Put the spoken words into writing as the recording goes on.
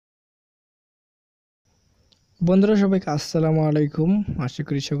বন্ধুরা সবাইকে আসসালামু আলাইকুম। আশা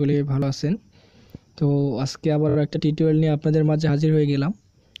করি সকলেই ভালো আছেন। তো আজকে আবার একটা টিউটোরিয়াল নিয়ে আপনাদের মাঝে হাজির হয়ে গেলাম।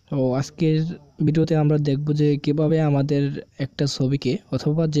 তো আজকের ভিডিওতে আমরা দেখব যে কিভাবে আমাদের একটা ছবিকে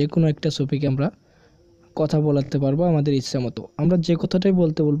অথবা যে কোনো একটা ছবিকে আমরা কথা বলাতে পারবো আমাদের ইচ্ছা মতো। আমরা যে কথাটাই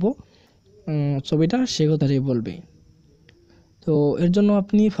বলতে বলবো ছবিটা সে কথাটাই বলবে। তো এর জন্য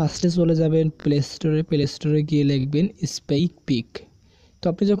আপনি ফার্স্টে চলে যাবেন প্লে স্টোরে গিয়ে লিখবেন স্পিক পিক। তো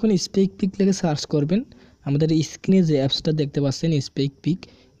আপনি যখন স্পিক পিক লিখে সার্চ করবেন, আমাদের স্ক্রিনে যে অ্যাপসটা দেখতে পাচ্ছেন speak pick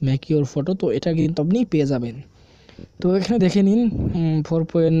make your photo, তো এটা কিন্তু আপনি পেয়ে যাবেন। তো এখানে দেখে নিন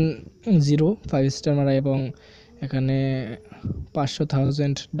 4.0 স্টার মারা এবং এখানে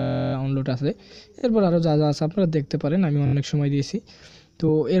 500,000 ডাউনলোড আছে। এরপর আরও যা যা আছে আপনারা দেখতে পারেন, আমি অনেক সময় দিয়েছি। তো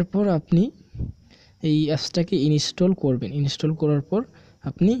এরপর আপনি এই অ্যাপসটাকে ইনস্টল করবেন। ইনস্টল করার পর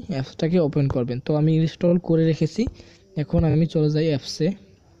আপনি অ্যাপসটাকে ওপেন করবেন। তো আমি ইনস্টল করে রেখেছি, এখন আমি চলে যাই অ্যাপসে।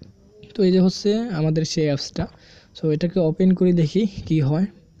 তো এই যে হচ্ছে আমাদের সেই অ্যাপসটা। সো এটাকে ওপেন করে দেখি কি হয়।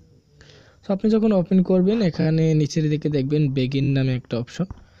 সো আপনি যখন ওপেন করবেন, এখানে নিচের দিকে দেখবেন বেগিন নামে একটা অপশন।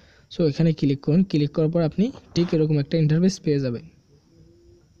 সো এখানে ক্লিক করুন। ক্লিক করার পর আপনি ঠিক এরকম একটা ইন্টারফেস পেয়ে যাবেন।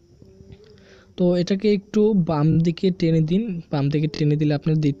 তো এটাকে একটু বাম দিকে টেনে দিন। বাম দিকে টেনে দিলে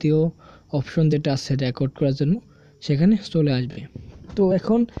আপনার দ্বিতীয় অপশন যেটা আছে রেকর্ড করার জন্য, সেখানে চলে আসবে। তো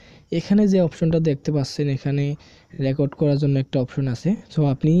এখন এখানে যে অপশনটা দেখতে পাচ্ছেন, এখানে রেকর্ড করার জন্য একটা অপশন আছে। সো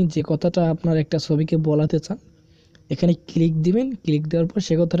আপনি যে কথাটা আপনার একটা ছবিকে বলাতে চান, এখানে ক্লিক দিবেন। ক্লিক দেওয়ার পর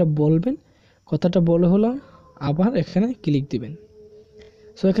সে কথাটা বলবেন। কথাটা বলে হলো আবার এখানে ক্লিক দিবেন।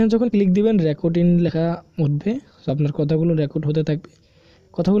 সো এখানে যখন ক্লিক দিবেন রেকর্ডিং লেখা উঠবে। সো আপনার কথাগুলো রেকর্ড হতে থাকবে।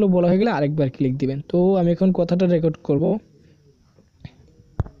 কথাগুলো বলা হয়ে গেলে আরেকবার ক্লিক দিবেন। তো আমি এখন কথাটা রেকর্ড করব।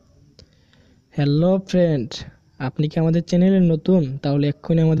 হ্যালো ফ্রেন্ড, আপনি কি আমাদের চ্যানেলে নতুন? তাহলে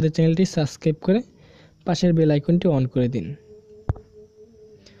এক্ষুনি আমাদের চ্যানেলটি সাবস্ক্রাইব করে পাশের বেল আইকনটি অন করে দিন।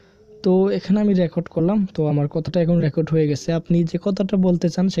 তো এখানে আমি রেকর্ড করলাম। তো আমার কথাটা এখন রেকর্ড হয়ে গেছে। আপনি যে কথাটা বলতে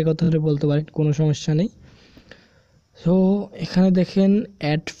চান সে কথাটা বলতে পারেন, কোনো সমস্যা নেই। সো এখানে দেখেন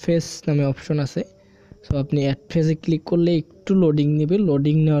অ্যাড ফেস নামে অপশন আছে। সো আপনি অ্যাড ফেসে ক্লিক করলে একটু লোডিং নেবে।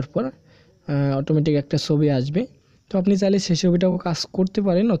 লোডিং নেওয়ার পর অটোমেটিক একটা ছবি আসবে। তো আপনি চাইলে সেই ছবিটাও কাজ করতে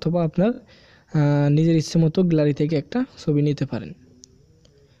পারেন, অথবা আপনার নিজের ইচ্ছে মতো গ্যালারি থেকে একটা ছবি নিতে পারেন।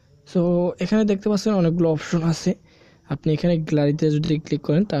 সো এখানে দেখতে পাচ্ছেন অনেকগুলো অপশন আছে। আপনি এখানে গ্যালারিতে যদি ক্লিক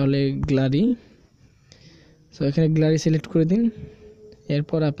করেন তাহলে গ্যালারি, সো এখানে গ্যালারি সিলেক্ট করে দিন।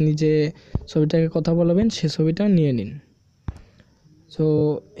 এরপর আপনি যে ছবিটাকে কথা বলবেন সে ছবিটা নিয়ে নিন। সো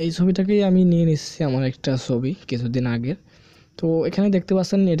এই ছবিটাকেই আমি নিয়ে নিচ্ছি, আমার একটা ছবি কিছুদিন আগের। তো এখানে দেখতে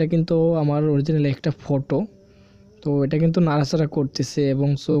পাচ্ছেন এটা কিন্তু আমার অরিজিনাল একটা ফটো। তো এটা কিন্তু নাড়াচাড়া করতেছে এবং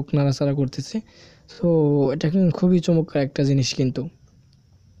চোখ নাড়াচাড়া করতেছে। সো এটা কিন্তু খুবই চমৎকার একটা জিনিস কিন্তু।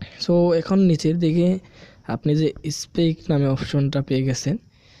 সো এখন নিচের দিকে আপনি যে স্পিক নামে অপশনটা পেয়ে গেছেন,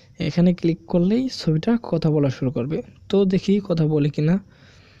 এখানে ক্লিক করলেই ছবিটা কথা বলা শুরু করবে। তো দেখি কথা বলে কিনা।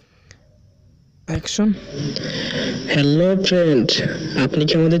 অ্যাকশন। হ্যালো ফ্রেন্ড, আপনি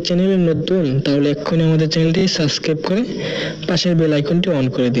কি আমাদের চ্যানেলে নতুন? তাহলে এক্ষুনি আমাদের চ্যানেলটি সাবস্ক্রাইব করে পাশের বেল আইকনটি অন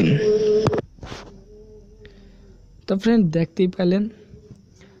করে দিন। তো ফ্রেন্ড, দেখতেই পেলেন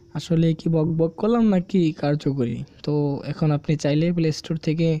আসলে কি বক বক করলাম নাকি কার্যকরী। তো এখন আপনি চাইলে প্লে স্টোর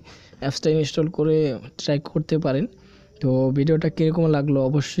থেকে অ্যাপসটা ইনস্টল করে ট্রাই করতে পারেন। তো ভিডিওটা কীরকম লাগলো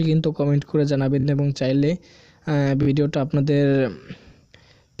অবশ্যই কিন্তু কমেন্ট করে জানাবেন, এবং চাইলে ভিডিওটা আপনাদের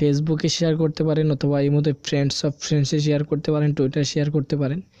ফেসবুকে শেয়ার করতে পারেন, অথবা এই মধ্যে ফ্রেন্ডসে শেয়ার করতে পারেন, টুইটারে শেয়ার করতে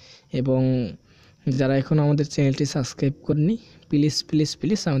পারেন। এবং যারা এখন আমাদের চ্যানেলটি সাবস্ক্রাইব করেনি, প্লিজ প্লিজ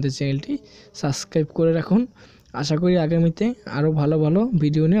প্লিজ আমাদের চ্যানেলটি সাবস্ক্রাইব করে রাখুন। আশা করি আগামীতে আরও ভালো ভালো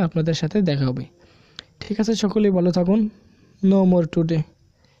ভিডিও নিয়ে আপনাদের সাথে দেখা হবে। ঠিক আছে, সকলেই ভালো থাকুন। No more today,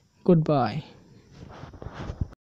 good bye.